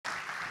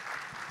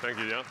Thank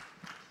you, John.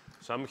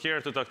 So I'm here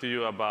to talk to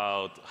you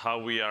about how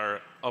we are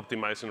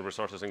optimizing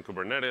resources in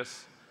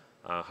Kubernetes.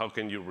 How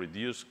can you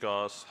reduce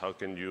costs? How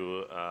can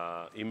you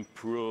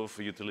improve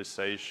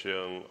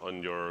utilization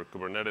on your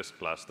Kubernetes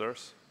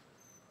clusters?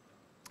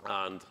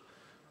 And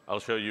I'll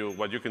show you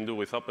what you can do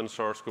with open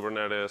source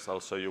Kubernetes. I'll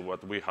show you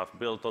what we have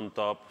built on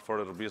top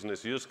for the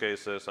business use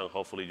cases, and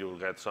hopefully you'll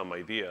get some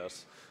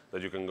ideas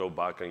that you can go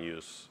back and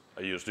use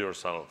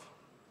yourself.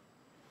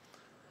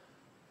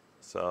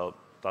 So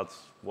that's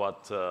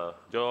what Joe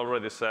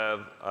already said.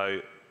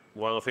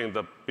 One thing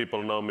that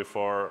people know me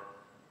for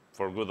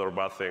good or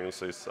bad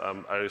things, is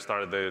I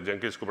started the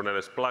Jenkins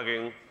Kubernetes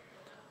plugin,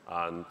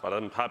 but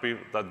I'm happy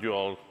that you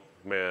all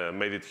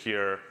made it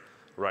here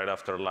right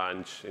after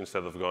lunch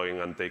instead of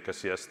going and take a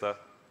siesta,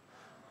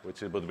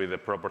 which would be the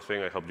proper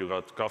thing. I hope you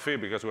got coffee,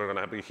 because we're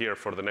going to be here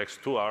for the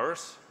next 2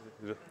 hours.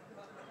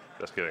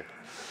 Just kidding.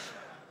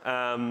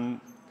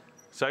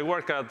 So I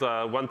work at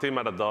one team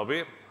at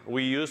Adobe.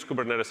 We use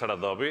Kubernetes at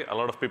Adobe. A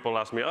lot of people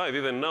ask me, oh, I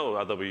didn't know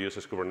Adobe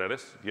uses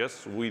Kubernetes.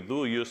 Yes, we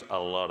do use a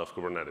lot of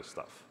Kubernetes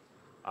stuff.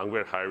 And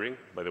we're hiring,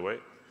 by the way.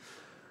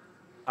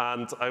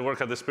 And I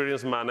work at the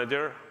Experience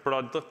Manager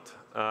product.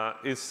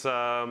 It's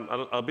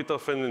a bit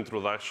of an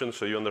introduction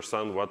so you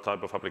understand what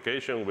type of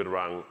application we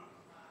run.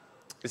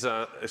 It's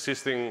an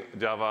existing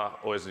Java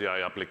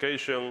OSGI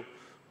application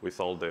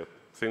with all the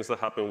things that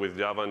happen with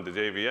Java and the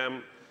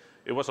JVM.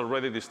 It was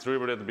already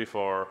distributed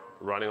before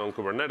running on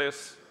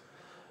Kubernetes.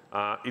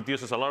 It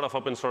uses a lot of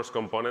open source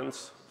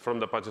components from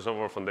the Apache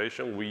Software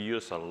Foundation. We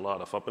use a lot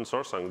of open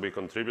source, and we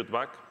contribute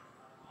back.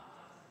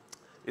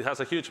 It has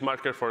a huge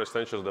market for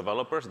extensions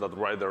developers that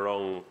write their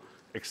own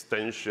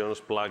extensions,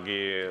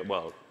 plugins,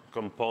 well,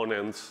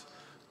 components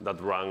that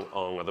run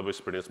on Adobe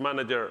Experience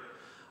Manager.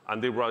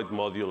 And they write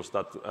modules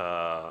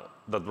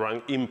that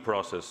run in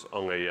process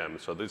on AM.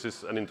 So this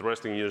is an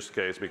interesting use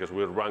case, because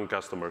we run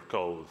customer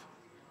code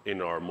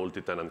in our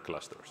multi-tenant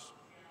clusters.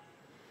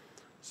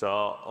 So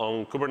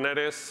on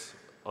Kubernetes,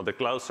 on the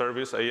cloud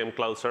service, AM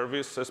cloud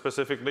service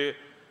specifically,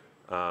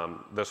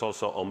 there's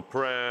also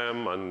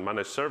on-prem and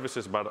managed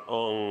services, but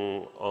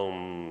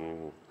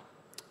on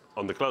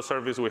the cloud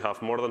service, we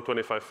have more than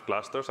 25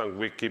 clusters, and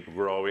we keep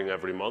growing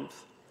every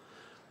month.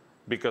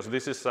 Because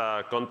this is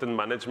a content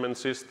management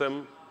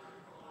system,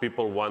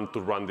 people want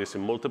to run this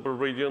in multiple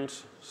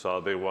regions,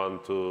 so they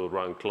want to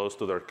run close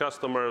to their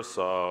customers.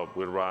 So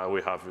we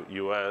have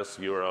US,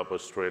 Europe,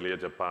 Australia,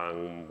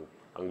 Japan,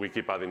 and we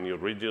keep adding new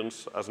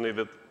regions as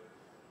needed.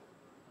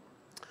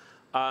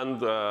 And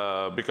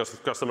because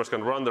customers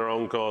can run their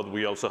own code,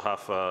 we also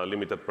have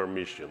limited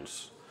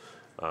permissions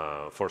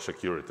for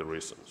security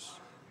reasons.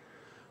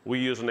 We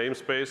use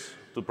namespace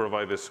to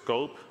provide the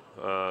scope,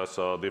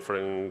 so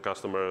different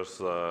customers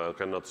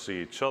cannot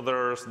see each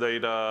other's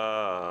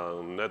data,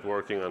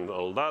 networking, and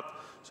all that.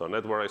 So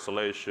network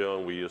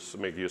isolation, we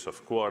make use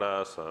of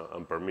quotas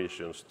and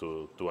permissions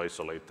to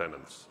isolate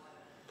tenants.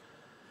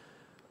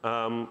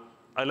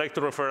 I like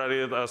to refer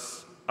to it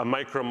as a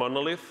micro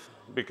monolith,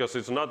 because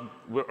it's not,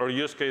 our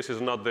use case is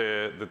not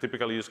the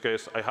typical use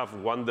case. I have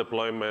one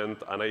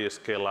deployment and I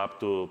scale up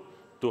to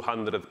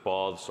 200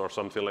 pods or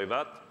something like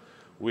that.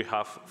 We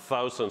have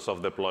thousands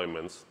of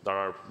deployments that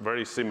are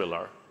very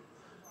similar,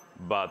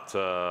 but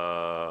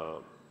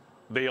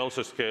they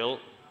also scale,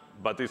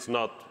 but it's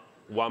not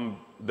one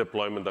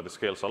deployment that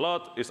scales a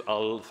lot. It's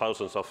all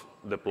thousands of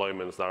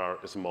deployments that are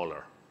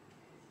smaller.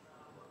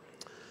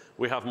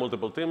 We have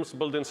multiple teams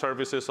building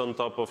services on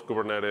top of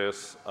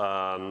Kubernetes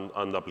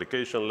and the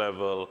application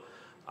level.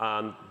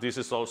 And this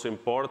is also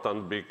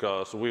important,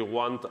 because we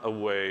want a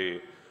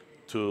way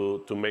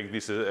to make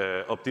these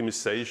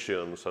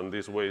optimizations and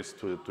these ways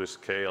to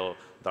scale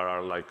that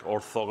are like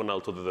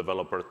orthogonal to the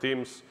developer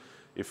teams.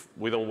 If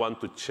we don't want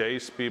to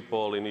chase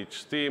people in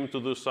each team to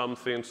do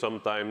something,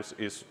 sometimes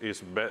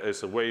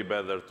it's way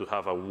better to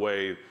have a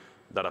way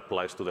that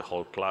applies to the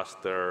whole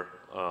cluster,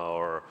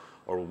 or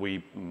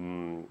we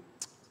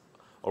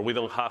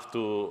don't have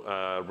to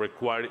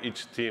require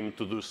each team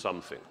to do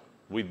something.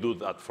 We do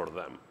that for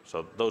them.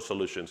 So those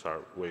solutions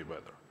are way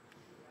better.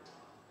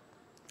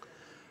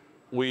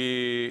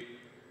 We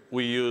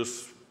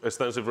use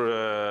extensive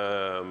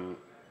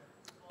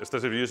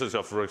usage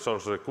of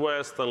resource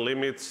requests and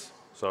limits.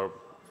 So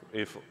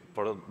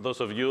for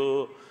those of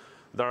you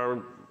that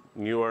are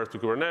newer to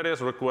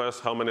Kubernetes, requests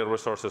how many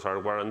resources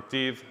are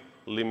guaranteed.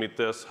 Limit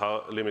is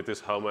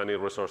how many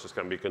resources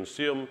can be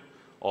consumed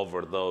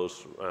over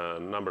those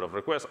number of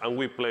requests. And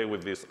we play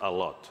with this a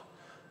lot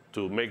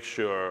to make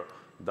sure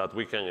that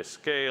we can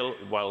scale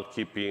while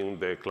keeping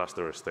the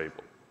cluster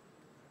stable.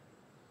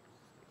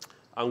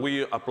 And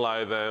we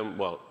apply them,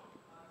 well,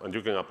 and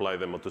you can apply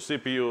them onto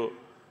CPU.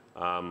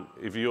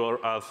 If you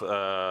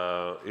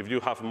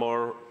have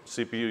more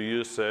CPU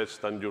usage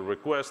than you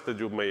requested,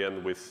 you may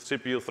end with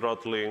CPU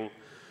throttling.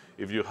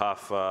 If you have,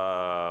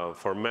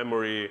 for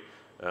memory,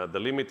 the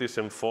limit is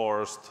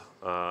enforced.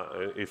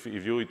 If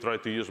you try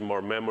to use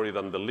more memory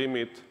than the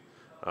limit,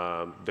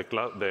 the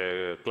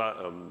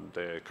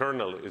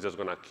kernel is just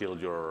going to kill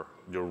your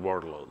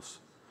workloads.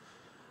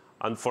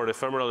 And for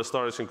ephemeral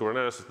storage in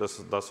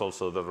Kubernetes, that's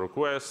also the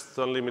request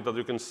limit that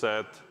you can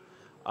set.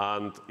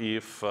 And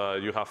if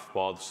you have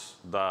pods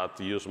that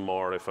use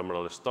more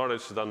ephemeral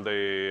storage than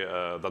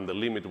the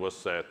limit was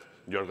set,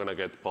 you're going to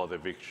get pod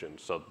eviction.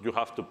 So you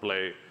have to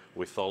play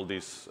with all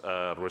these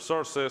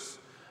resources,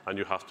 and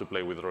you have to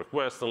play with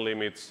requests and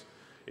limits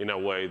in a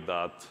way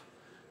that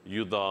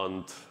you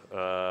don't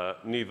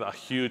need a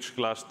huge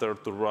cluster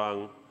to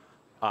run,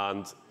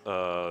 and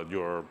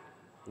your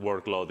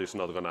workload is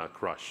not going to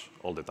crash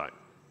all the time.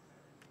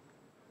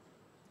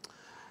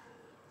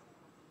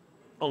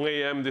 On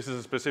AM, this is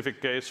a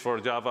specific case for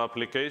Java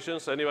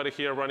applications. Anybody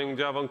here running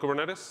Java on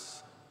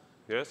Kubernetes?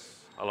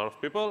 Yes, a lot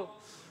of people.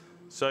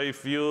 So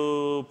if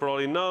you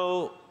probably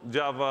know,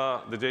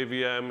 Java, the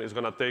JVM, is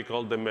going to take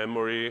all the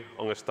memory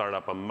on a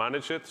startup and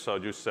manage it. So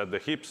you set the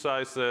heap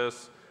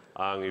sizes.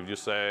 And if you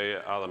say,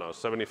 I don't know,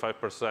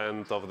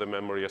 75% of the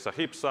memory as a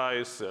heap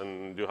size,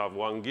 and you have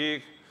 1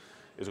 gig,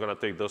 it's going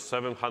to take those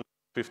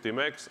 750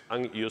 megs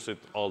and use it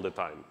all the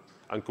time.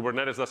 And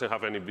Kubernetes doesn't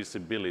have any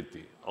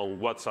visibility on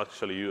what's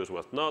actually used,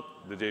 what's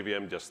not. The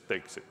JVM just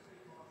takes it.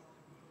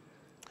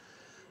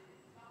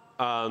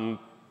 And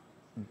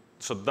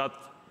so that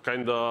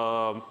kind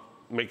of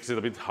makes it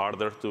a bit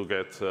harder to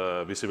get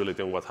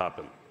visibility on what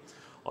happened.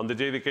 On the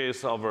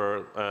JDKs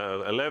over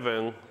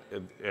 11,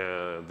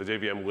 the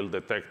JVM will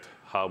detect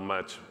how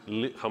much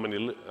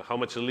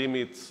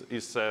limit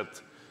is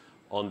set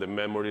on the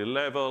memory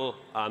level,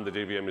 and the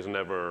JVM is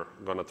never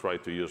going to try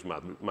to use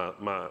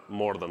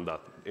more than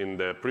that. In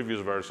the previous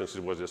versions,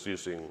 it was just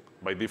using,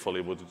 by default,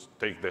 it would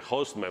take the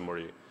host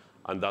memory,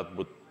 and that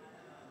would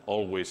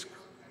always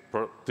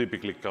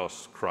typically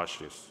cause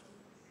crashes.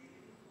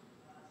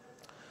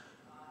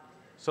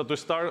 So to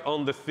start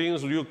on the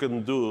things you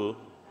can do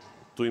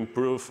to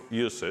improve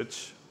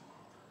usage,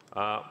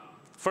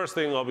 first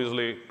thing,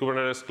 obviously,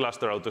 Kubernetes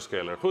cluster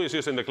autoscaler. Who is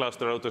using the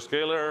cluster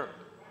autoscaler?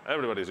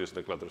 Everybody's using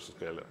the cluster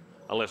autoscaler.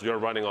 Unless you're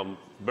running on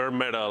bare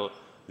metal,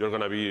 you're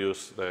going to be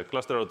using the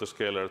cluster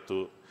autoscaler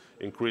to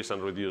increase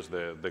and reduce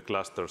the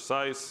cluster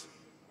size.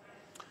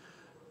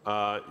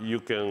 You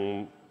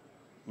can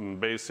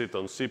base it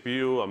on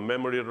CPU and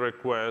memory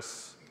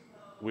requests.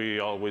 We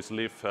always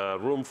leave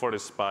room for the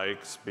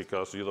spikes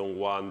because you don't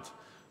want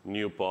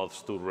new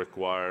pods to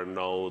require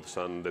nodes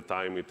and the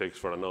time it takes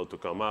for a node to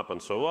come up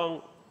and so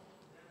on.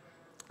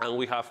 And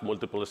we have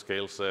multiple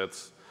scale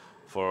sets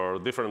for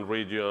different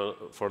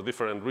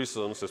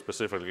reasons.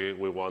 Specifically,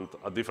 we want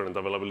a different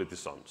availability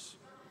zones.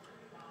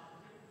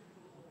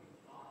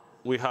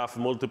 We have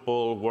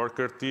multiple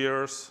worker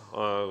tiers,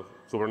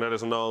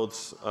 Kubernetes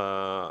nodes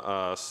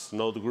as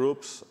node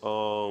groups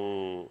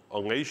on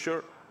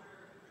Azure.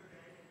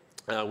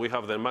 We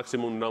have the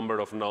maximum number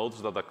of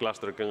nodes that a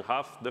cluster can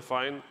have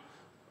defined.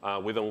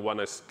 We don't want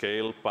to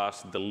scale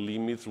past the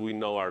limits we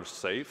know are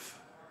safe.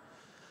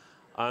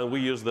 And we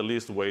use the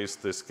least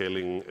waste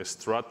scaling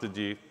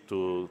strategy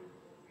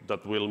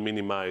that will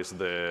minimize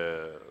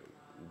the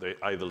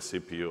idle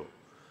CPU.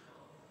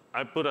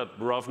 I put a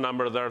rough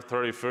number there,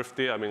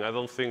 30-50. I mean, I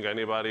don't think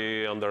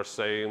anybody on their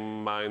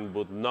same mind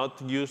would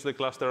not use the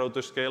cluster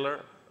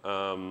autoscaler.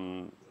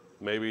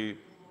 Maybe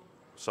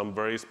some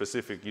very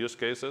specific use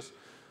cases.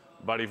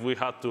 But if we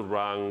had to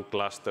run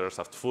clusters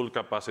at full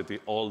capacity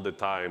all the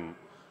time,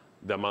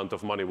 the amount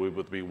of money we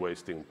would be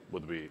wasting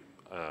would be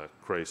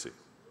crazy.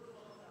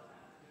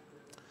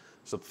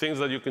 So things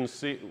that you can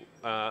see,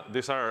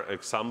 these are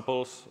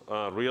examples,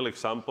 real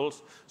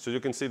examples. So you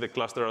can see the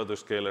cluster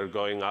autoscaler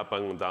going up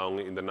and down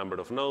in the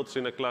number of nodes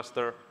in a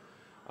cluster.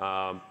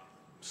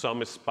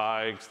 Some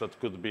spikes that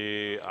could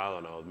be, I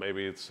don't know,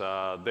 maybe it's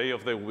a day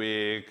of the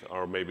week,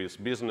 or maybe it's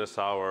business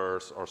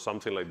hours, or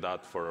something like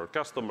that for our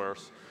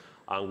customers.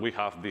 And we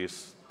have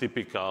these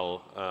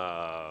typical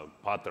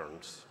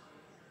patterns.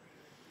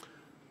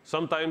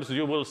 Sometimes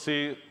you will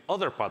see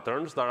other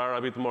patterns that are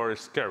a bit more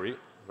scary,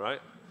 right?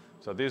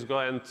 So this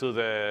went to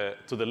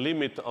the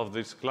limit of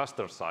this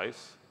cluster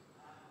size.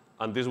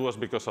 And this was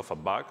because of a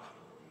bug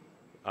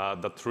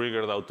that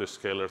triggered the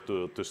autoscaler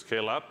to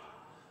scale up.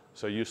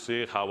 So you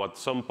see how at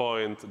some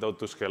point the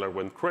autoscaler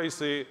went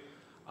crazy.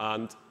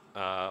 And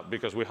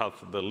because we had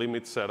the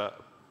limit set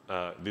up,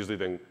 this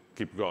didn't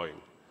keep going.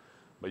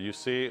 But you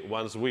see,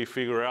 once we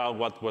figure out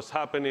what was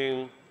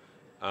happening,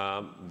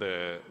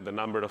 the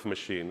number of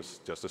machines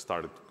just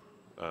started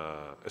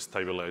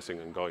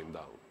stabilizing and going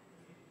down.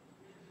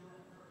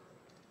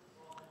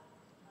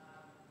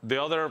 The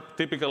other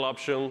typical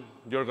option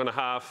you're going to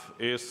have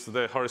is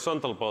the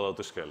horizontal pod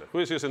autoscaler. Who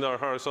is using our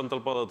horizontal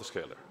pod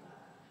autoscaler?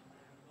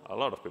 A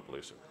lot of people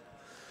using it.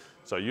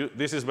 So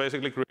this is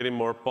basically creating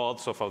more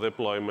pods of a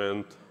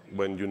deployment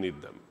when you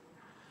need them.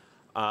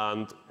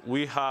 And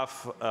we have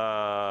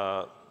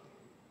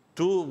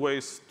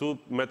two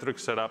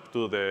metrics set up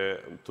to the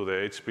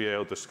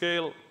HPA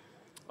autoscale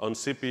on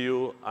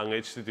CPU and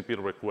HTTP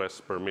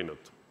requests per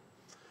minute.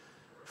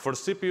 For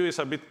CPU, it's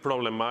a bit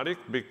problematic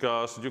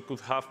because you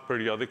could have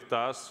periodic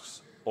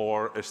tasks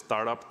or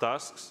startup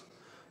tasks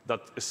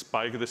that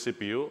spike the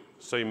CPU.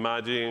 So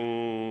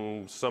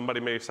imagine somebody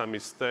makes a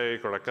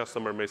mistake or a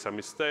customer makes a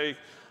mistake,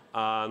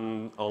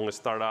 and on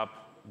startup,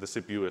 the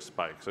CPU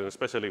spikes. And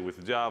especially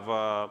with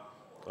Java,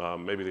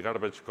 maybe the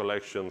garbage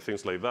collection,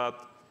 things like that,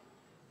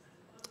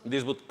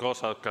 this would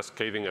cause a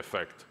cascading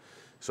effect.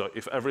 So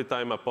if every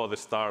time a pod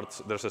starts,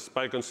 there's a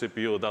spike on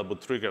CPU, that would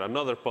trigger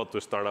another pod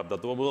to start up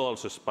that will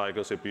also spike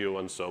on CPU,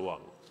 and so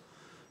on.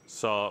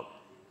 So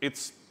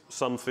it's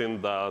something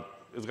that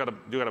you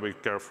gotta be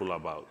careful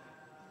about.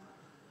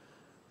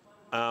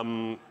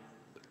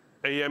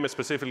 AM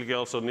specifically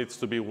also needs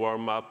to be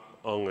warmed up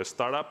on a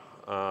startup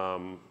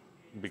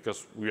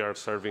because we are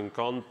serving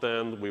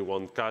content. We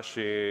want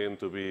caching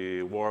to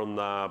be warmed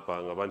up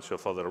and a bunch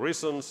of other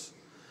reasons.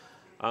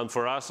 And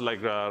for us,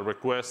 like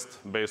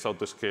request-based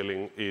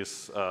autoscaling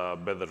is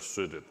better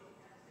suited.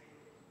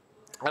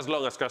 As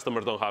long as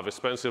customers don't have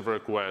expensive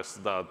requests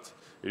that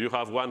if you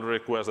have one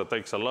request that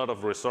takes a lot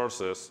of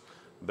resources,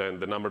 then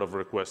the number of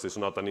requests is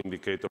not an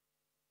indicator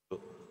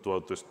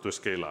to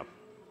scale up.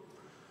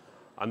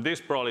 And this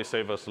probably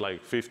saves us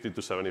like 50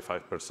 to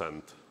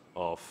 75%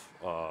 of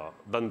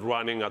than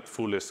running at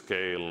full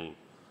scale,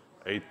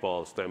 8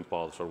 pods, 10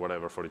 pods, or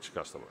whatever for each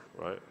customer,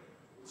 right?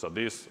 So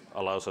this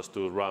allows us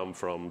to run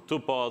from 2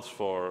 pods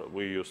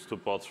we use 2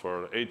 pods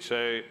for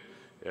HA,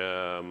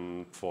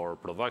 for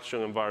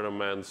production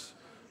environments.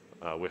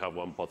 We have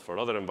 1 pod for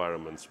other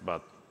environments,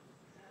 but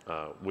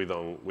we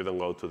don't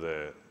go to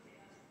the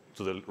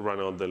run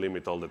on the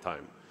limit all the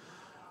time.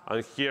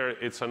 And here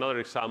it's another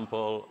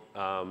example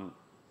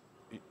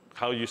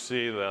how you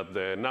see that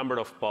the number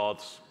of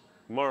pods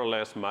more or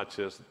less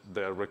matches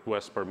the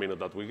requests per minute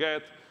that we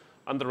get,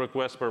 and the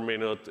request per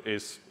minute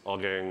is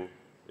again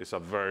is a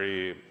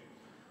very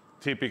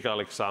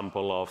typical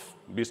example of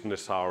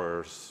business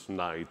hours,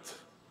 night,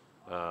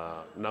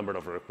 number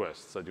of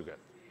requests that you get.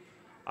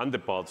 And the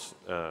pods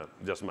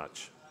just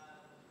match.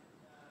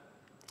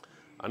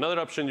 Another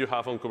option you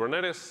have on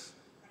Kubernetes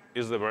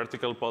is the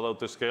vertical pod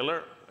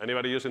autoscaler.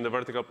 Anybody using the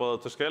vertical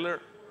pod autoscaler?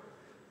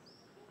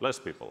 Less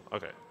people,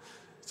 OK.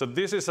 So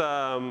this is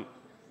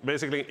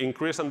basically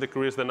increase and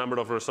decrease the number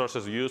of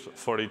resources used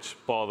for each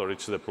pod or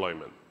each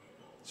deployment.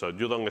 So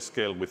you don't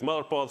scale with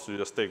more pods, you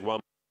just take one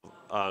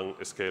and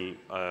scale,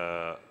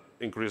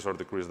 increase or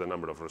decrease the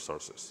number of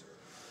resources.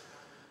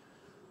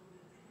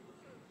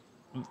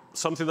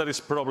 Something that is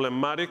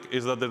problematic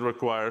is that it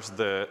requires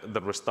the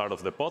restart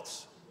of the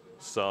pods.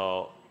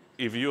 So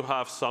if you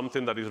have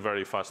something that is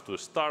very fast to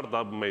start,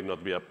 that may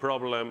not be a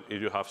problem.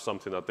 If you have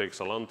something that takes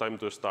a long time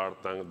to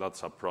start, then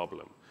that's a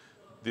problem.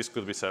 This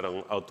could be set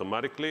on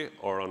automatically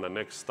or on a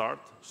next start,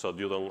 so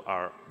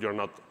you're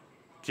not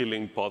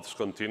killing pods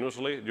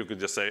continuously. You could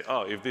just say,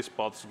 oh, if this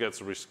pod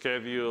gets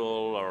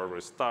rescheduled or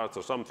restarts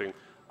or something,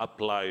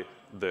 apply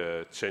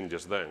the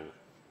changes then.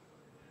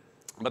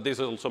 But this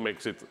also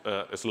makes it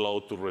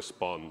slow to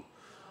respond,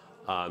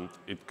 and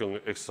it can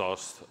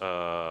exhaust.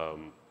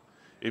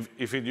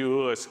 If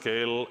you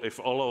scale, if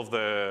all of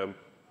the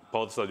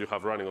pods that you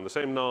have running on the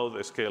same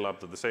node scale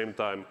up at the same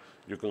time,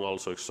 you can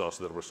also exhaust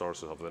the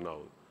resources of the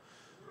node.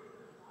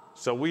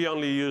 So we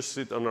only use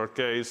it in our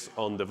case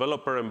on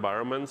developer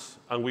environments,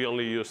 and we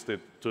only used it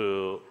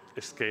to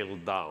scale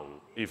down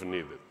if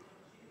needed,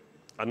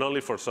 and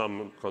only for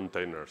some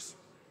containers,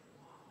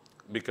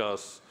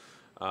 because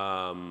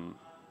of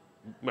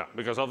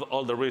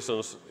all the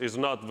reasons, it's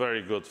not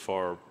very good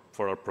for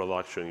our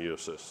production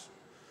uses.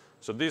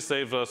 So this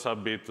saves us a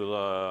bit,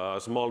 a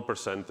small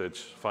percentage,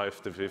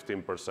 5 to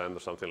 15% or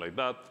something like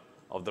that,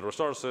 of the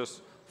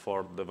resources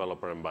for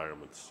developer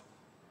environments.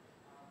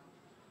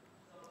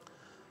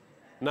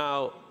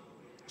 Now,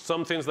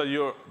 some things that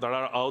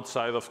are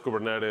outside of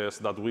Kubernetes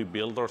that we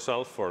build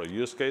ourselves for a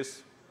use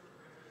case.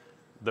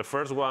 The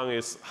first one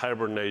is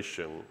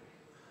hibernation.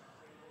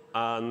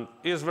 And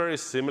it's very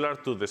similar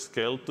to the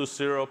scale to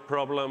zero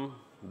problem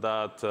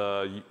that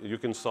you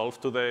can solve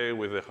today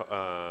with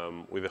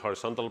the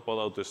horizontal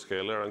pod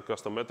autoscaler and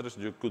custom metrics.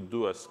 You could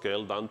do a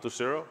scale down to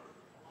 0.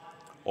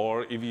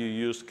 Or if you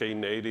use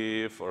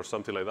knative or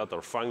something like that,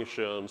 or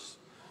functions,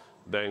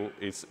 then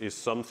it's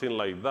something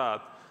like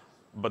that.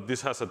 But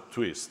this has a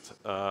twist.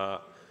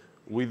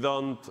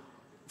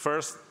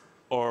 First,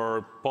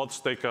 our pods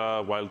take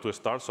a while to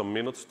start, some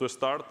minutes to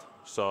start.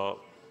 So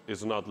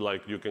it's not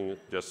like you can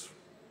just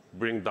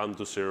bring down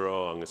to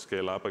 0 and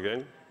scale up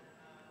again.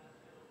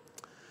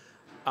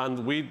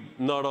 And we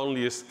not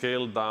only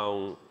scale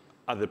down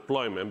a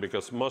deployment,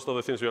 because most of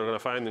the things you're going to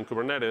find in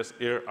Kubernetes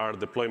here are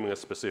deployment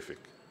specific.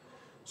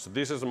 So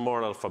this is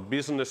more of a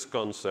business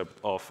concept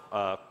of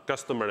a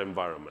customer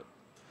environment.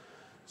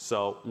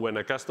 So when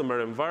a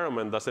customer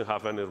environment doesn't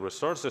have any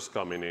resources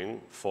coming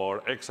in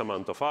for X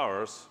amount of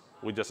hours,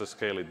 we just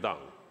scale it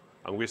down.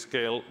 And we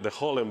scale the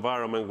whole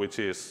environment, which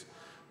is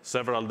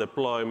several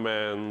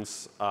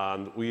deployments,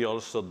 and we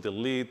also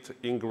delete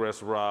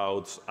ingress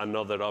routes and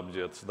other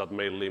objects that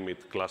may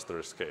limit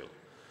cluster scale.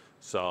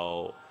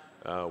 So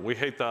we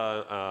hate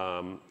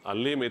a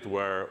limit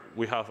where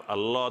we have a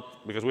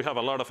lot, because we have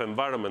a lot of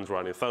environments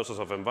running, thousands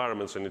of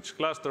environments in each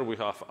cluster. We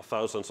have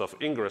thousands of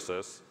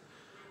ingresses.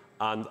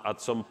 And at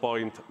some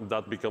point,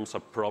 that becomes a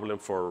problem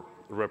for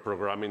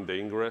reprogramming the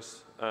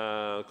ingress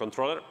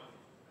controller.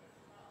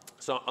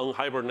 So on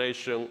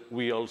hibernation,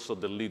 we also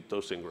delete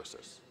those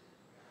ingresses.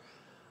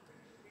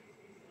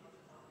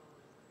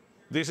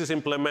 This is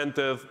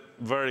implemented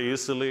very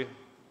easily,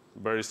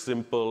 very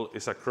simple.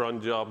 It's a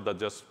cron job that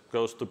just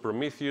goes to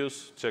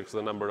Prometheus, checks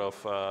the number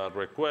of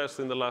requests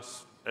in the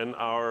last n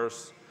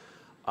hours,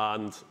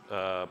 and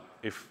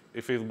if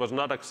it was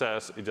not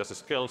accessed, it just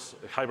scales,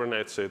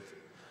 hibernates it.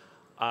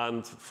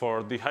 And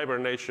for the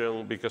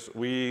hibernation, because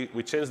we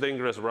change the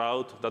ingress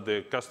route that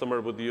the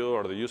customer would use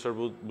or the user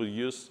would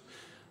use,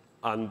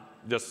 and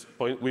just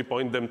we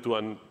point them to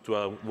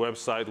a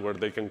website where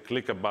they can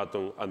click a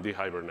button and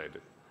dehibernate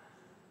it.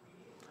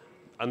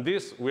 And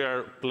this, we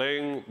are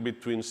playing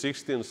between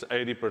 60 and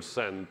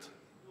 80%.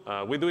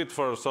 We do it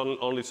for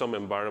only some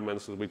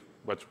environments,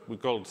 what we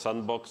call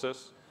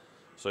sandboxes.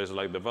 So it's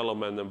like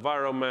development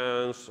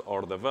environments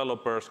or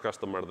developers,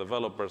 customer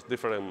developers,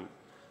 different,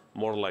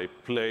 more like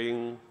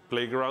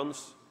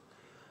playgrounds.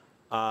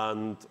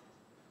 And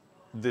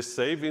the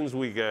savings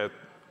we get,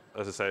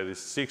 as I said, is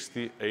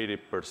 60,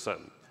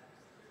 80%.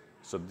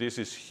 So this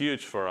is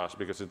huge for us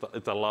because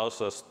it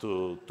allows us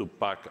to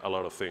pack a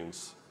lot of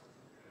things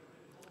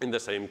in the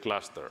same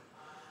cluster.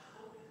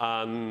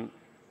 And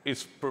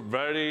it's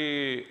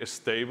very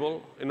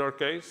stable in our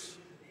case.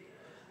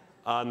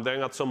 And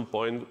then at some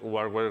point,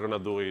 what we're going to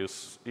do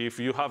is, if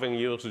you haven't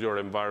used your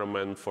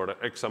environment for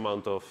X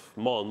amount of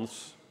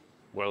months,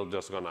 we're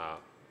just going to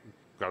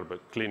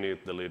clean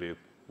it, delete it,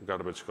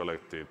 garbage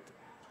collect it,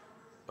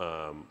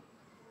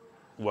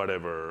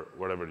 whatever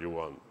you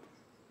want.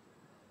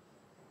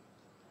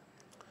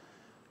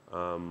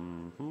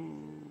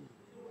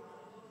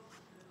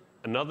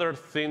 Another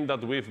thing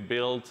that we've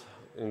built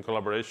in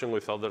collaboration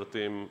with other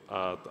team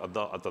at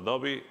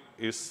Adobe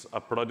is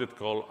a project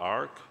called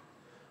Arc,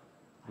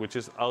 which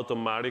is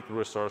automatic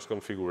resource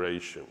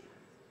configuration.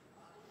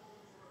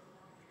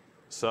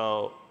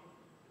 So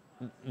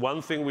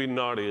one thing we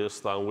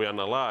noticed and we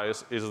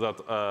analyzed is that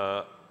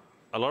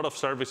a lot of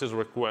services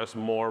request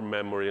more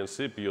memory and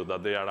CPU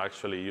that they are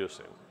actually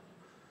using.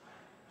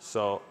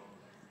 So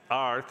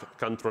Arc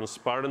can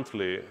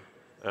transparently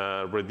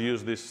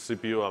reduce these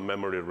CPU and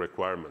memory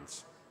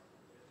requirements.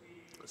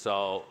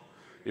 So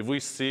if we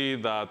see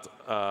that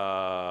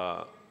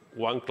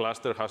one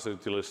cluster has a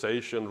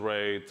utilization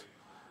rate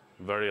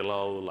very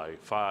low,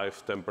 like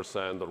 5,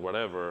 10% or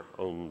whatever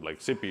on like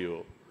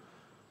CPU,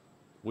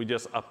 we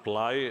just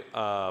apply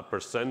a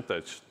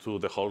percentage to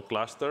the whole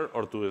cluster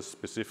or to the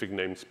specific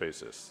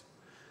namespaces.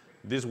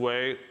 This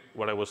way,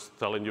 what I was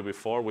telling you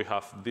before, we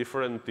have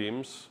different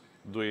teams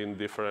doing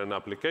different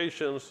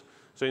applications.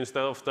 So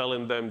instead of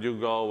telling them, you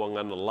go and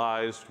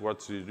analyze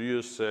what's your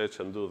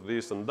usage and do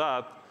this and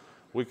that,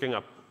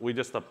 we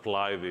just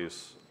apply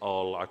this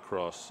all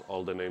across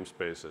all the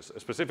namespaces,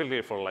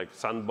 specifically for like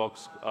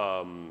sandbox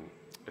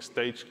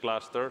stage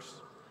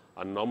clusters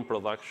and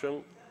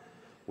non-production.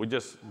 We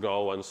just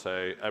go and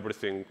say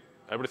everything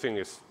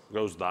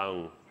goes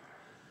down.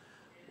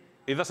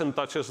 It doesn't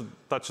touch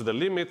the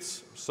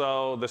limits,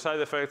 so the side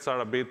effects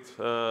are a bit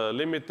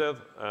limited.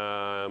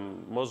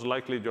 Most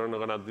likely, you're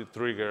not going to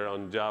trigger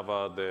on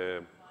Java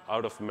the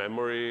out of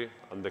memory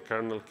and the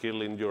kernel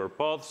killing your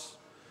pods.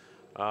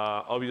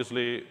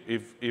 Obviously,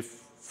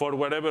 if for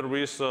whatever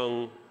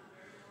reason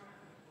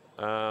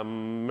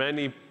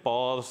many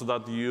pods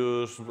that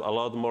use a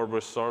lot more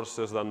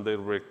resources than they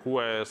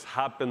request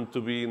happen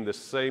to be in the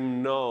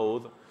same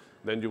node,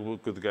 then you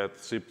could get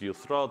CPU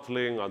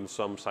throttling and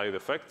some side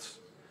effects.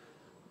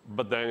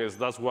 But then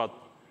that's what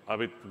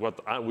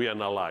we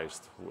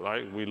analyzed,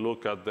 right? We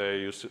look at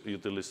the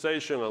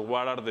utilization and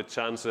what are the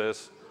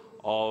chances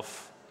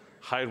of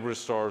high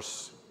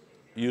resource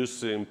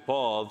using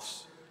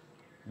pods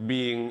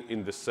being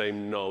in the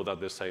same node at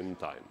the same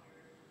time.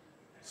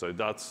 So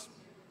that's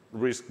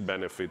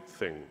risk-benefit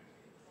thing.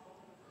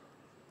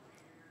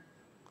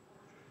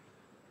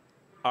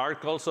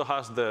 Arc also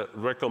has the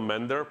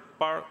recommender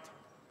part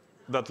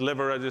that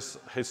leverages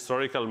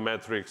historical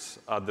metrics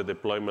at the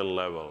deployment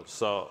level.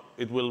 So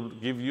it will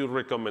give you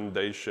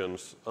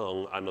recommendations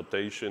on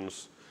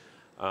annotations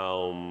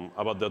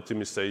about the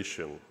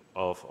optimization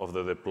of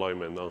the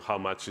deployment, on how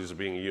much is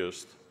being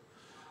used.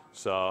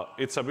 So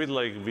it's a bit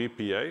like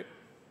VPA.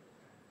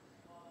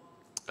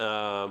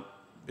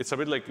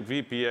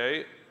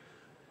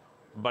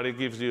 But it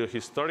gives you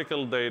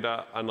historical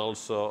data and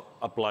also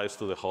applies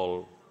to the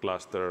whole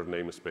cluster,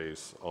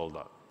 namespace, all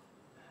that.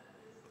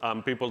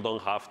 And people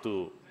don't have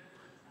to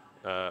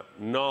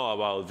know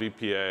about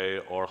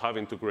VPA or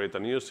having to create a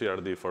new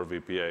CRD for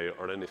VPA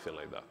or anything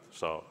like that.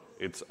 So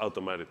it's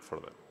automatic for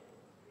them.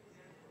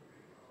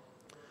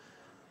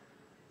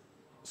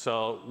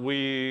 So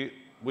we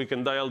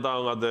can dial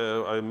down at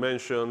the, I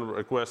mentioned,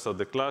 requests at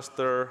the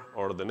cluster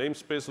or the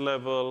namespace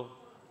level.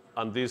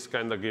 And this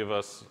kind of gives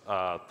us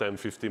a 10,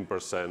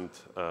 15%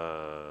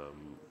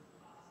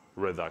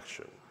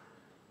 reduction.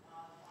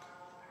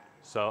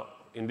 So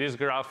in this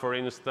graph, for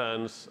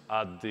instance,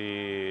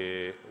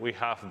 we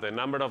have the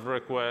number of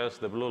requests,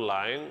 the blue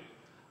line,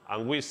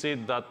 and we see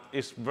that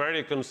it's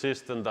very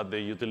consistent that the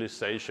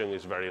utilization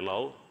is very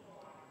low.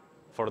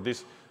 For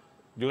this,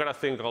 you got to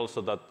think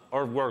also that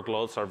our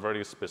workloads are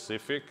very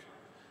specific.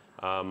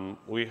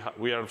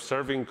 We are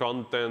serving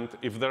content.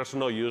 If there's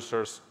no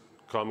users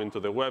coming to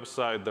the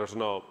website, there's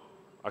no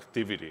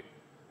activity.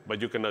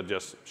 But you cannot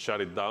just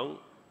shut it down.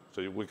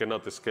 So we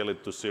cannot scale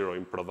it to 0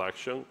 in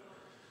production.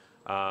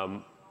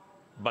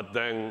 But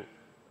then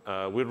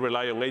we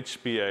rely on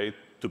HPA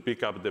to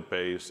pick up the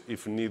pace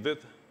if needed.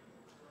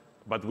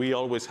 But we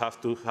always have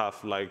to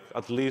have like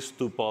at least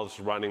 2 pods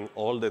running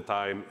all the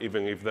time,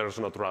 even if there's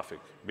no traffic,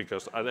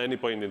 because at any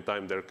point in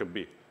time there could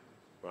be,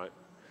 right?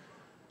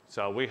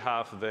 So we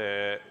have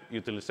the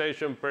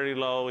utilization pretty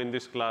low in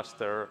this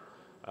cluster.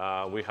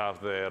 We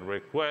have the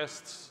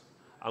requests,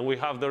 and we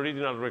have the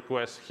original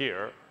request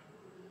here.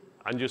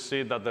 And you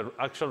see that the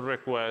actual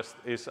request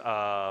is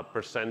a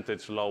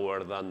percentage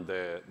lower than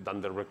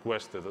the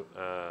requested,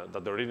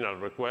 than the original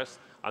request.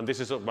 And this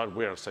is what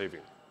we are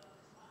saving.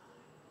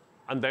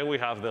 And then we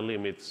have the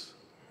limits,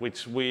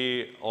 which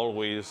we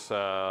always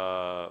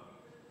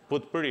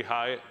put pretty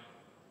high,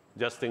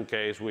 just in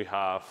case we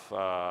have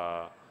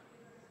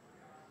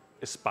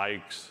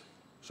spikes.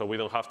 So we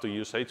don't have to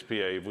use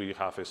HPA if we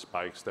have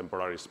spikes,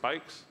 temporary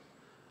spikes.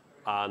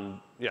 And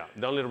yeah,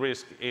 the only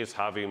risk is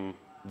having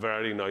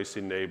very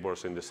noisy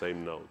neighbors in the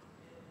same node.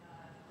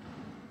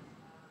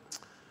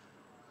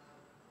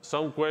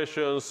 Some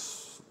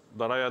questions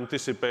that I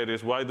anticipate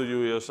is, why do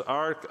you use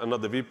Arc and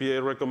not the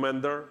VPA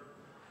recommender?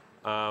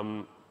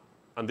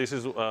 And this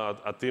is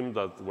a team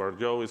where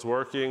Joe is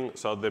working.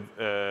 So the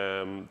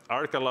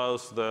Arc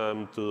allows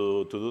them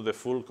to do the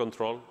full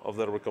control of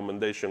the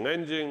recommendation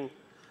engine.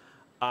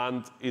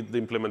 And the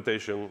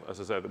implementation, as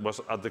I said,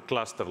 was at the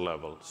cluster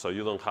level. So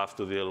you don't have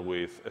to deal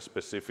with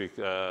specific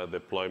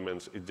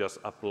deployments. It just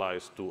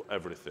applies to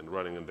everything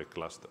running in the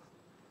cluster.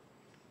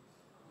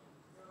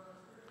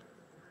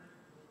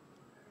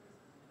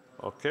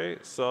 OK,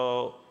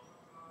 so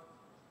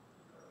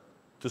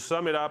to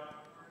sum it up,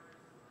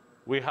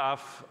 we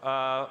have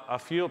a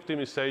few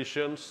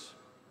optimizations.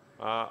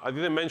 I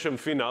didn't mention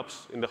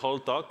FinOps in the whole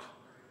talk.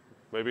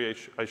 Maybe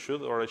I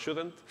should or I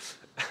shouldn't,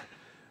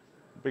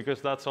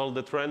 because that's all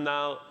the trend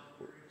now.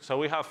 So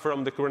we have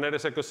from the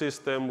Kubernetes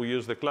ecosystem, we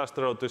use the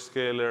cluster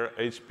autoscaler,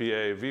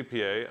 HPA,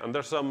 VPA, and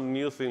there's some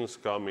new things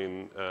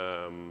coming,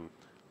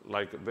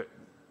 like the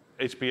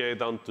HPA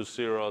down to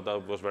 0.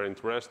 That was very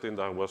interesting.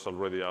 That was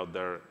already out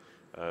there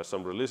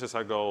some releases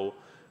ago.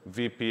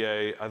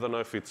 VPA, I don't know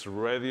if it's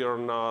ready or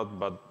not,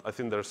 but I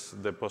think there's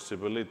the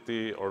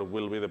possibility, or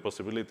will be the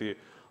possibility,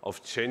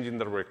 of changing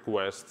the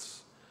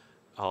requests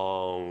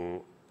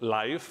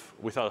live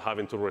without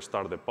having to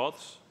restart the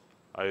pods.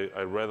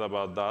 I read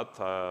about that.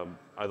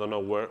 I don't know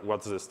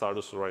what's the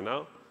status right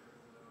now.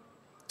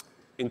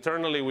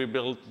 Internally, we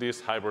built this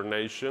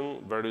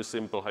hibernation, very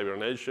simple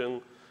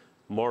hibernation,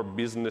 more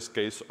business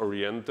case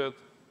oriented,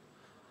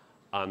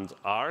 and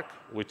Arc,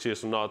 which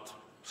is not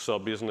so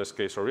business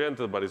case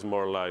oriented, but it's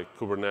more like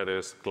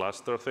Kubernetes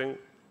cluster thing.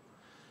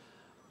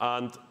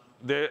 And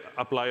they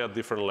apply at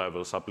different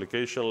levels,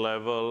 application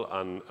level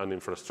and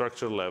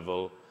infrastructure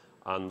level.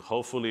 And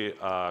hopefully,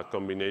 a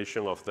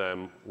combination of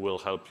them will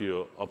help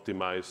you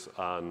optimize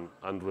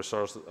and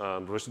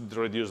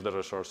reduce the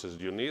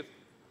resources you need.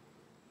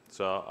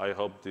 So I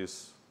hope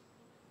this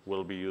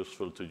will be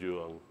useful to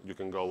you, and you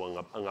can go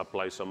and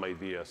apply some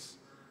ideas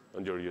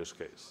on your use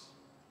case.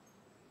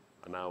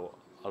 And now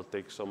I'll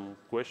take some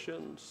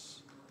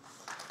questions.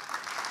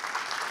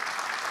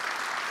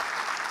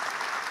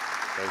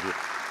 Thank you.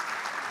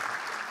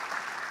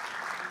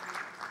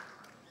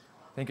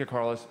 Thank you,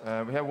 Carlos.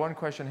 We have one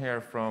question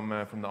here from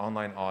the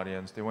online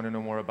audience. They want to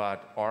know more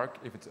about Arc,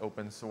 if it's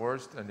open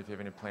sourced, and if you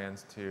have any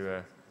plans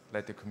to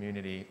let the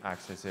community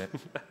access it.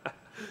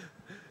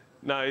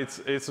 No,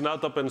 it's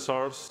not open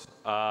source.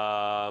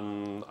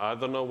 I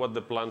don't know what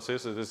the plans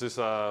is. This is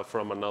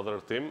from another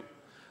team.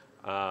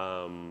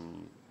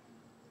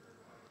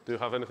 Do you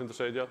have anything to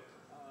say, Joe?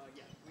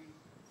 Yeah.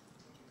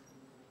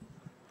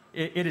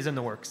 It is in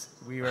the works.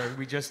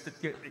 We just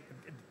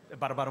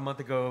about a month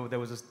ago, there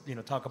was a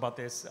talk about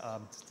this.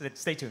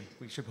 Stay tuned.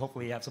 We should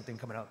hopefully have something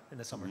coming out in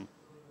the summer. Mm-hmm.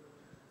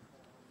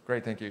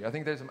 Great, thank you. I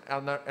think there's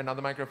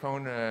another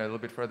microphone a little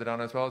bit further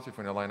down as well, so if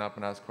you want to line up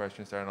and ask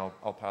questions there, and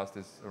I'll pass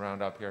this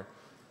around up here.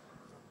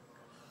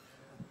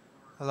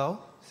 Hello,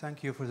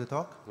 thank you for the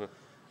talk. Yeah.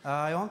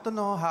 I want to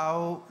know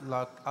how,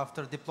 like,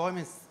 after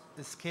deployments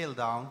scale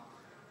down,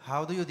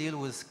 how do you deal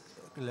with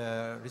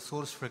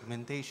resource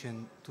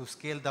fragmentation to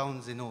scale down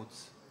the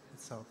nodes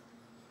itself?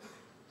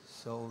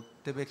 So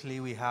typically,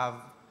 we have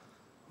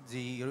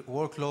the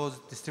workloads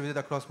distributed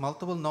across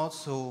multiple nodes,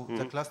 so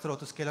the cluster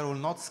autoscaler will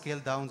not scale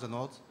down the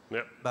nodes.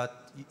 Yep.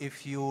 But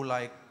if you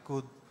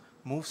could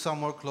move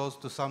some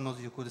workloads to some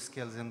nodes, you could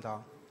scale them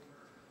down.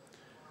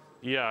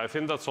 Yeah, I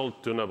think that's all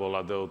tunable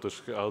at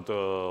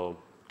the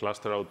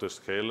cluster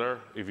autoscaler,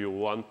 if you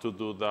want to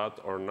do that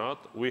or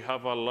not. We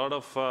have a lot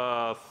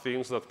of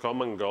things that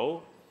come and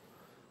go.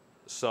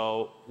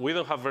 So we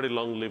don't have very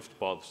long-lived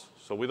pods.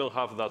 So we don't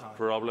have that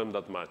problem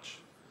that much.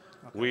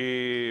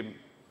 Okay.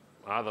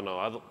 I don't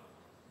know,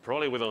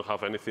 probably we don't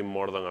have anything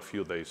more than a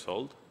few days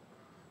old.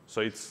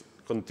 So it's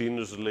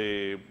continuously,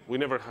 we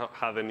never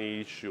had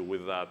any issue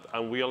with that.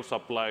 And we also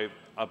applied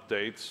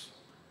updates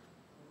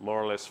more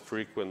or less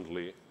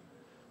frequently,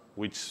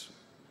 which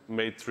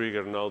may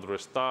trigger node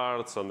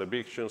restarts and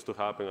evictions to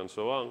happen and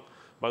so on.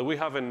 But we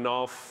have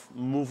enough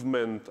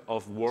movement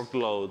of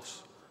workloads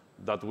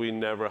that we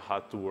never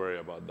had to worry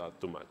about that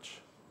too much.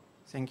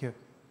 Thank you.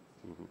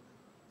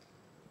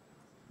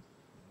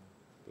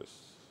 Yes.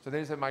 So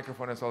there's a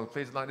microphone as well.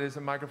 Please, there's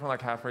a microphone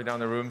like halfway down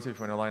the room, so if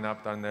you want to line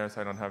up down there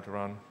so I don't have to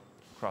run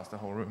across the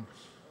whole room.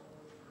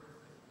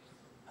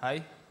 Hi.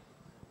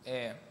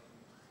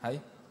 Hi.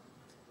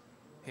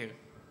 Here.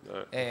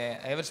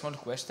 I have a small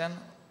question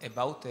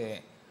about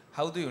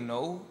how do you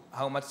know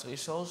how much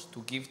resource to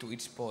give to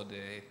each pod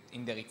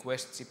in the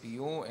request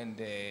CPU and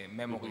the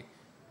memory?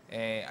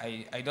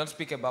 I don't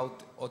speak about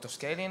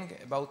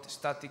autoscaling, about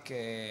static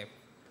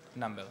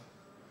number.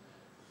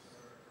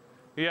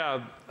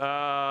 Yeah,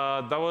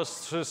 that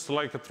was just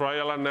like a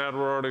trial and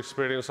error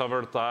experience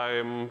over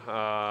time.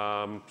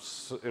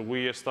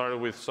 We started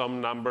with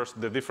some numbers.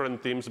 The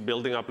different teams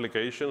building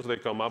applications, they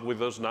come up with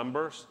those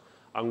numbers,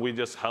 and we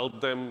just help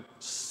them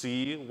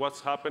see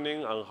what's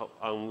happening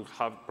and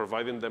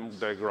providing them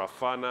the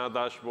Grafana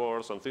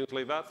dashboards and things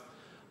like that.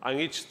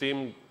 And each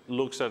team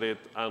looks at it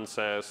and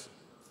says,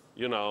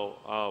 you know,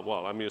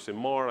 well, I'm using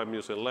more, I'm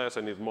using less,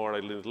 I need more,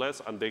 I need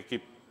less, and they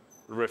keep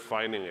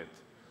refining it,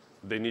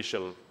 the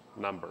initial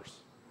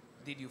numbers.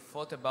 Did you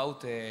thought about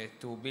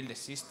to build a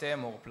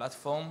system or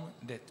platform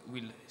that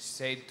will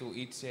say to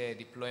each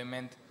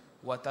deployment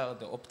what are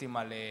the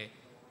optimal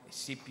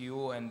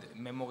CPU and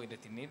memory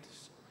that it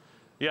needs?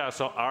 Yeah,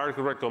 so our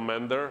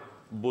recommender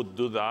would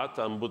do that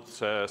and would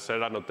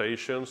set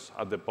annotations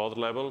at the pod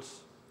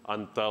levels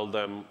and tell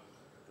them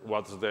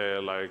what's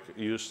the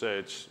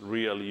usage,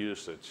 real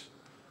usage,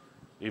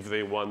 if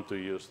they want to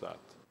use that.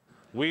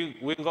 We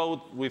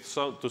go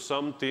to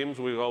some teams,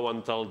 we go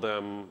and tell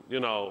them, you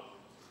know,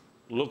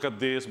 look at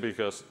this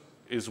because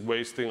it's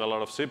wasting a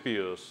lot of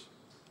CPUs,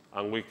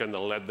 and we can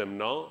let them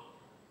know.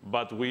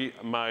 But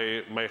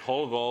my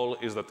whole goal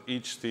is that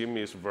each team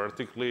is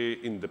vertically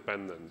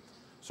independent.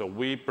 So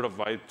we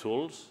provide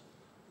tools,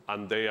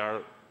 and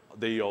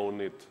they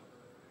own it.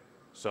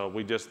 So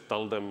we just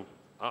tell them,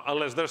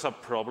 unless there's a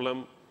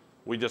problem,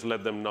 we just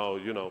let them know,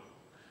 you know,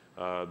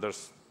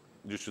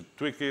 you should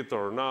tweak it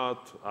or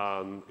not,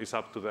 and it's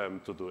up to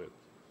them to do it.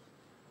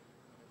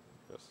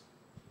 Yes.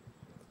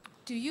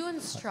 Do you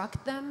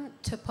instruct them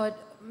to put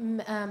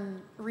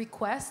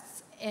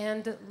requests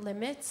and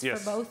limits Yes.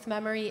 for both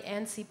memory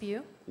and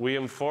CPU? We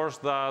enforce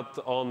that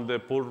on the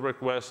pull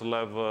request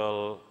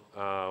level.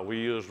 We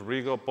use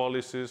Rigo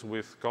policies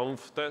with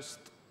conftest,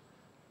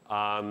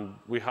 and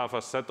we have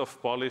a set of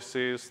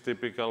policies,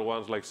 typical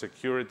ones like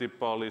security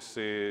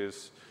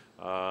policies,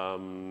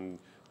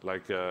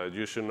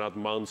 you should not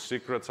mount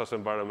secrets as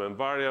environment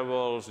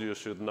variables, you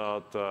should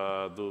not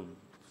do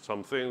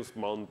some things,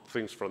 mount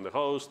things from the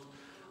host,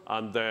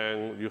 and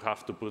then you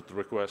have to put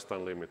requests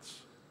and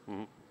limits.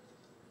 Mm-hmm.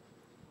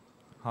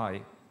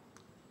 Hi.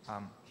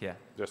 Here.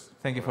 Yes.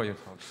 Thank you for your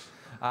talk.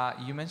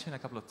 You mentioned a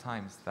couple of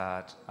times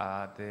that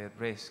the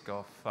risk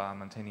of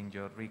maintaining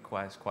your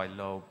request quite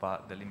low,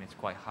 but the limit's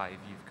quite high if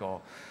you've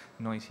got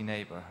noisy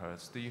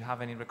neighborhoods. Do you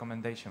have any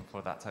recommendation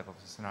for that type of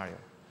scenario?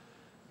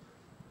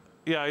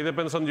 Yeah, it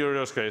depends on your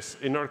use case.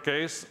 In our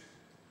case,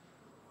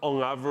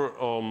 on average,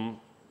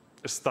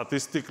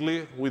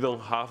 statistically, we don't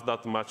have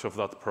that much of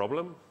that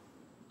problem.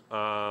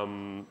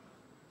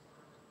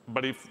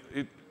 But it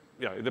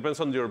depends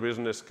on your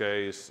business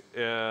case.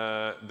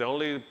 The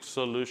only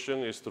solution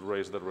is to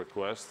raise the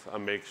request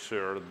and make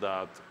sure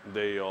that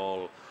they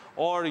all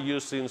are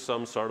using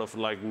some sort of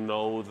like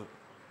node,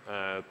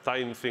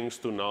 tying things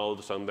to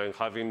nodes, and then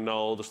having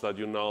nodes that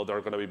you know they're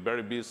going to be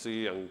very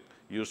busy and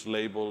use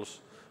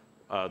labels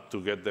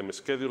to get them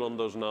scheduled on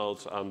those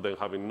nodes, and then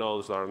having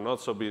nodes that are not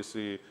so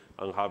busy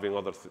and having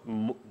other,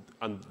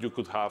 and you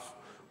could have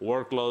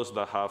workloads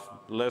that have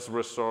less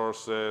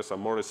resources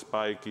and more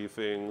spiky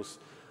things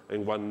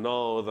in one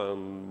node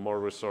and more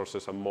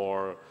resources and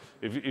more.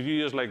 If you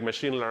use like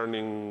machine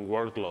learning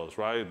workloads,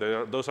 right?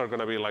 Those are going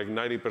to be like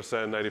 90%,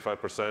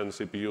 95%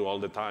 CPU all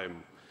the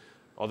time.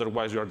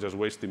 Otherwise, you're just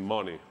wasting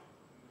money.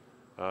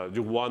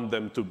 You want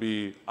them to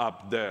be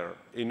up there.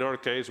 In our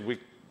case,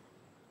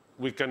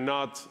 we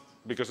cannot,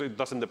 because it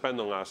doesn't depend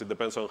on us, it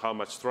depends on how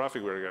much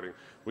traffic we're getting.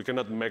 We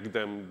cannot make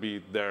them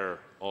be there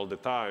all the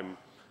time,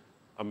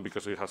 and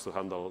because it has to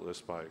handle the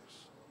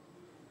spikes.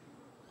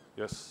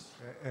 Yes?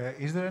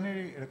 Is there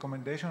any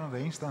recommendation on the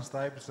instance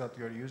types that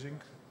you're using?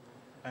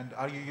 And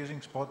are you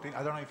using Spot?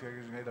 I don't know if you're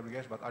using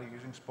AWS, but are you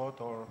using Spot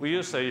or? We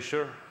use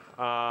Azure,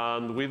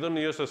 and we don't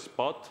use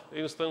Spot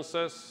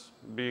instances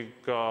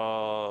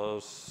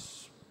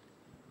because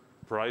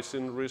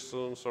pricing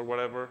reasons or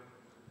whatever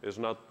is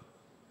not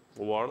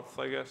worth,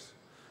 I guess.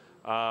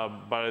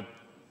 But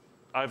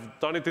I've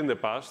done it in the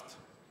past.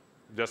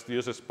 Just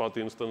use Spot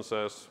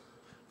instances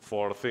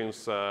for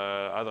things,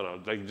 I don't know,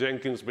 like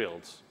Jenkins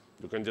builds.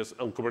 You can just,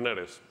 on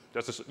Kubernetes,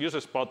 just use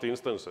Spot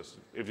instances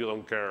if you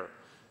don't care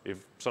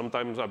If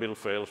sometimes a build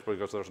fails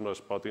because there's no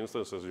spot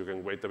instances, you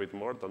can wait a bit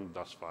more, then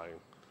that's fine.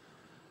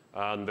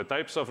 And the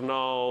types of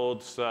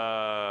nodes,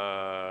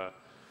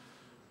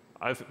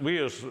 we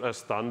use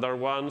standard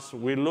ones.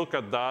 We look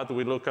at that.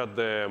 We look at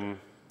the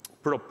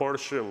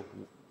proportion.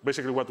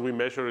 Basically, what we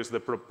measure is the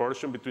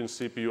proportion between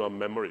CPU and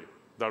memory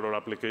that our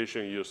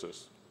application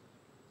uses.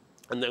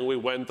 And then we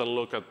went and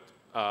looked at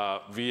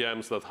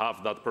VMs that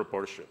have that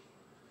proportion.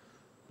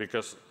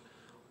 Because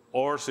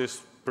ours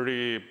is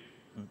pretty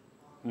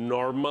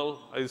normal,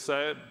 I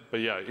said. But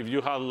yeah, if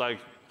you have like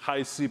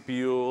high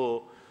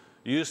CPU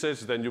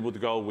usage, then you would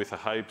go with a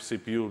high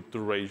CPU to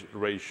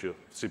ratio,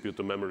 CPU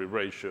to memory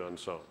ratio, and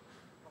so on.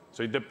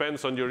 So it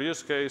depends on your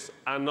use case,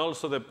 and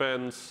also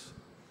depends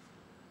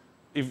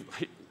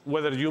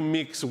whether you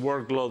mix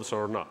workloads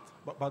or not.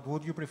 But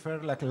would you prefer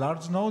like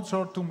large nodes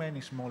or too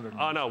many smaller nodes?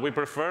 Oh, no, we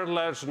prefer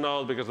large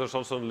nodes because there's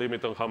also a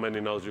limit on how many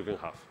nodes you can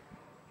have.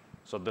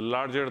 So the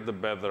larger, the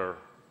better,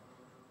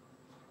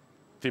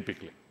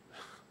 typically.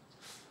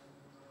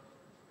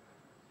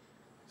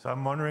 So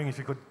I'm wondering if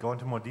you could go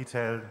into more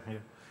detail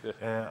here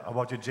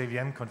about your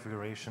JVM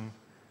configuration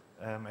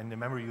and the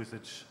memory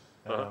usage.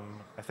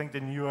 I think the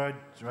newer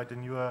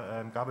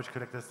garbage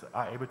collectors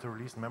are able to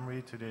release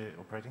memory to the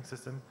operating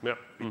system. Yeah.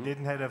 We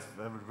didn't have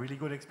a really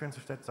good experience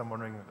with that, so I'm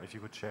wondering if you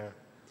could share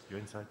your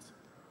insights.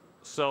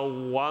 So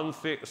one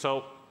thing,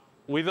 so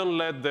we don't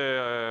let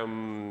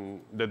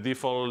the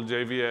default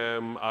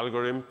JVM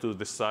algorithm to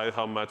decide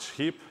how much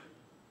heap.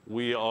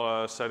 We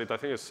set it, I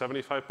think it's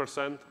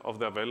 75% of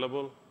the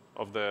available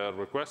of the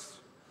requests.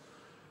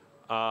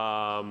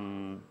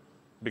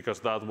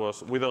 Because that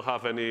was, we don't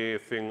have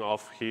anything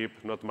off heap,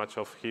 not much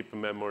of heap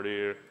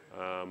memory.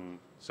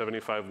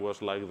 75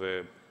 was like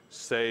the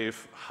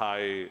safe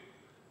high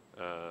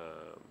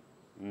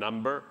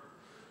number.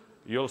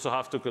 You also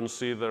have to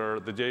consider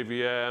the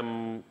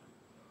JVM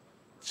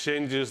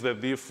changes the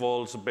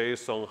defaults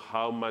based on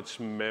how much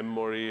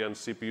memory and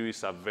CPU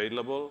is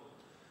available.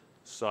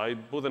 So I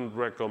wouldn't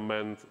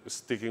recommend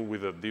sticking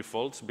with the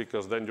defaults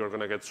because then you're going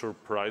to get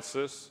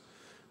surprises.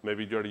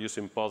 Maybe you're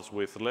using pods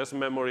with less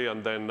memory,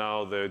 and then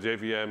now the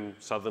JVM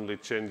suddenly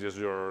changes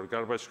your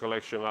garbage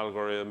collection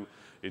algorithm.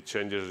 It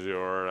changes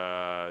your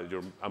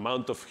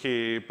amount of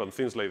heap and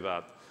things like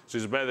that. So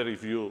it's better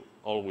if you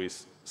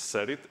always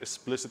set it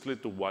explicitly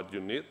to what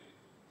you need.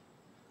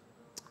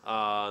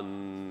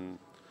 And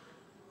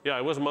yeah,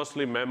 it was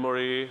mostly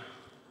memory,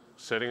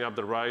 setting up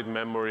the right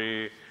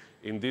memory.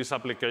 In this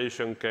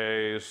application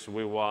case,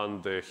 we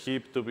want the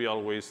heap to be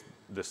always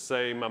the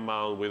same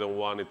amount. We don't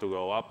want it to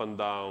go up and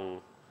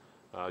down.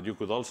 You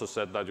could also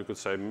set that. You could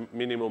say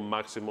minimum,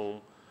 maximum,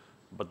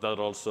 but that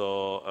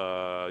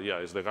also, yeah,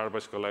 is the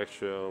garbage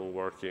collection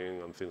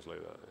working and things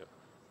like that.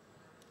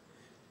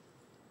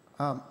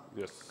 Yeah.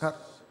 Yes. I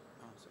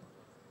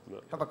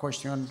have a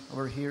question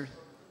over here.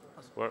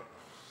 Where?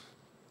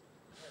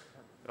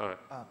 All right.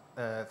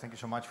 Thank you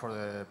so much for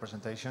the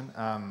presentation.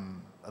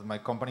 At my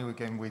company, we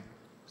came with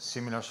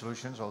similar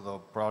solutions, although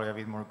probably a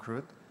bit more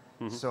crude.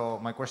 So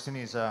my question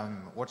is,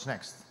 what's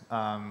next?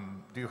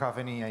 Do you have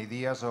any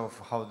ideas of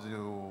how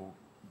to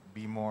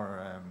be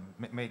more,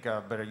 make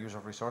a better use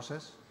of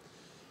resources?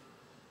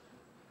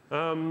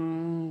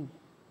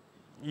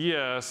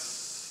 Yes.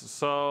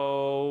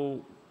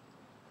 So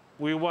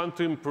we want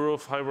to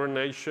improve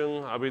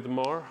hibernation a bit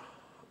more.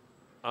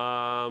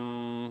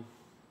 And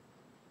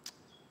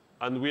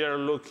we are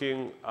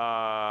looking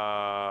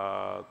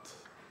at,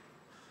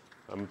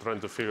 I'm trying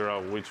to figure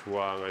out which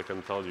one I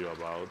can tell you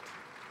about.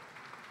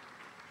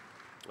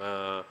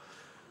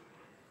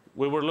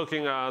 We were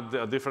looking at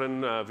the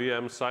different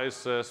VM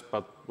sizes,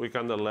 but we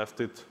kind of left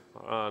it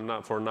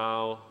for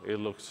now. It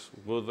looks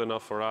good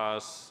enough for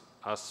us.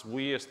 As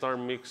we start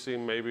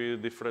mixing maybe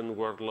different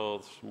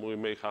workloads, we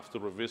may have to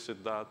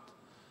revisit that.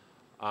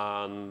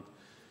 And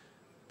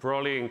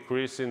probably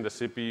increasing the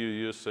CPU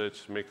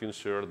usage, making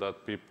sure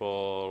that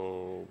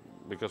people,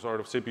 because our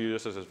CPU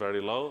usage is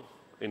very low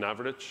in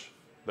average,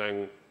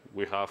 then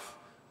we have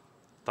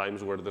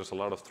times where there's a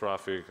lot of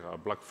traffic,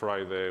 Black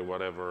Friday,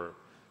 whatever,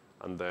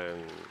 and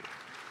then,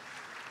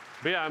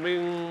 but yeah, I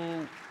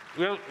mean,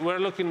 we're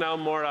looking now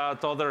more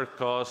at other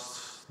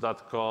costs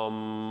that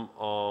come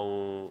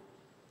on.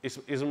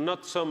 It's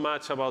not so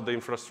much about the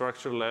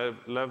infrastructure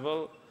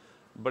level,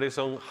 but it's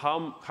on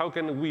how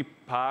can we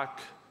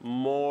pack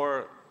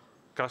more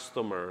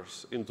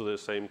customers into the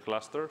same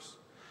clusters,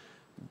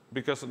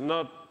 because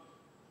not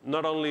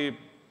only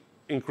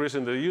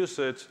increasing the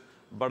usage,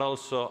 but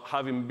also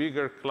having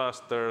bigger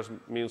clusters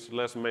means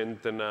less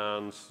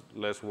maintenance,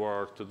 less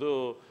work to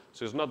do.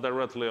 So it's not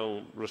directly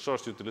on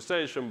resource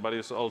utilization, but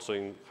it's also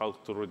in how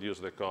to reduce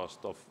the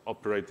cost of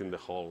operating the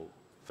whole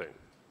thing.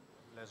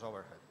 Less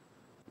overhead.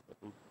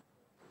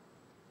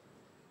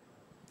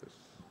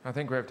 I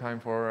think we have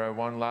time for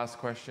one last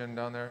question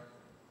down there.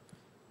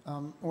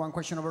 One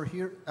question over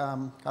here.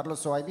 Carlos,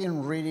 so I've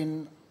been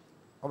reading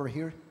over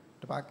here,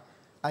 the back.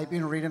 I've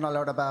been reading a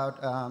lot about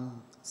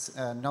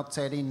not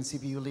setting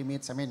CPU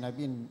limits. I mean, I've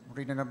been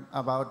reading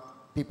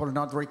about people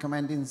not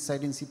recommending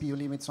setting CPU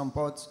limits on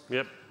pods.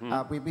 Yep.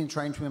 We've been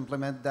trying to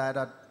implement that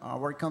at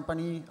our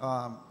company.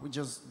 We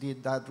just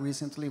did that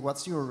recently.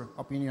 What's your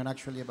opinion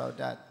actually about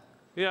that?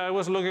 Yeah, I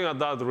was looking at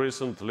that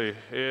recently.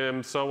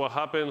 So what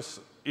happens,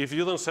 if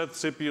you don't set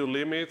CPU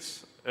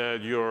limits,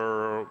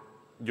 your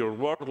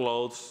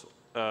workloads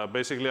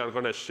basically are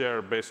going to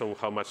share based on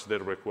how much they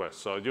request.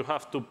 So you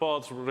have 2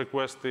 pods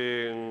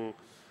requesting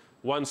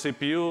 1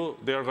 CPU,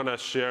 they are going to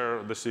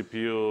share the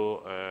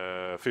CPU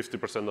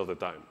 50% of the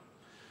time.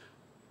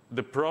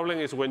 The problem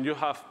is when you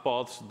have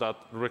pods that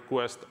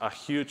request a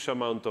huge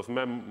amount of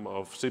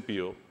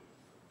CPU,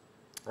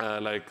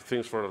 like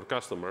things for our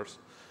customers.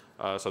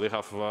 So they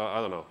have,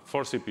 I don't know,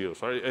 4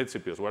 CPUs or 8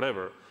 CPUs,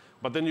 whatever.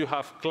 But then you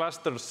have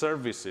cluster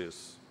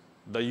services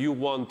that you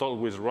want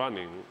always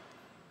running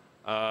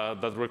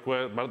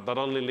that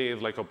only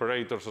need, like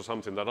operators or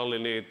something, that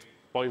only need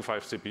 0.5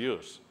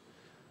 CPUs.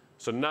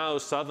 So now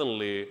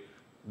suddenly,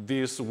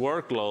 this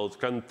workload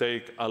can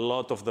take a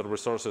lot of the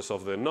resources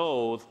of the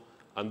node,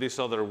 and this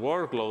other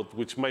workload,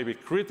 which may be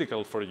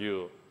critical for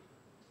you,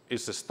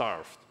 is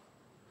starved.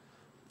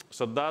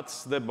 So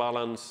that's the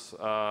balance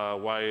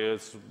why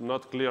it's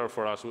not clear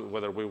for us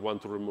whether we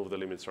want to remove the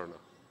limits or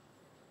not.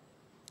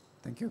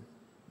 Thank you.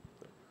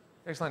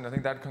 Excellent. I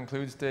think that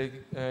concludes the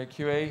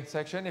QA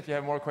section. If you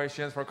have more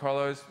questions for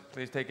Carlos,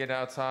 please take it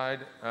outside.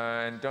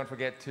 And don't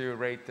forget to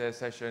rate the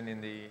session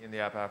in the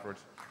app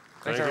afterwards.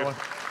 Thanks, everyone.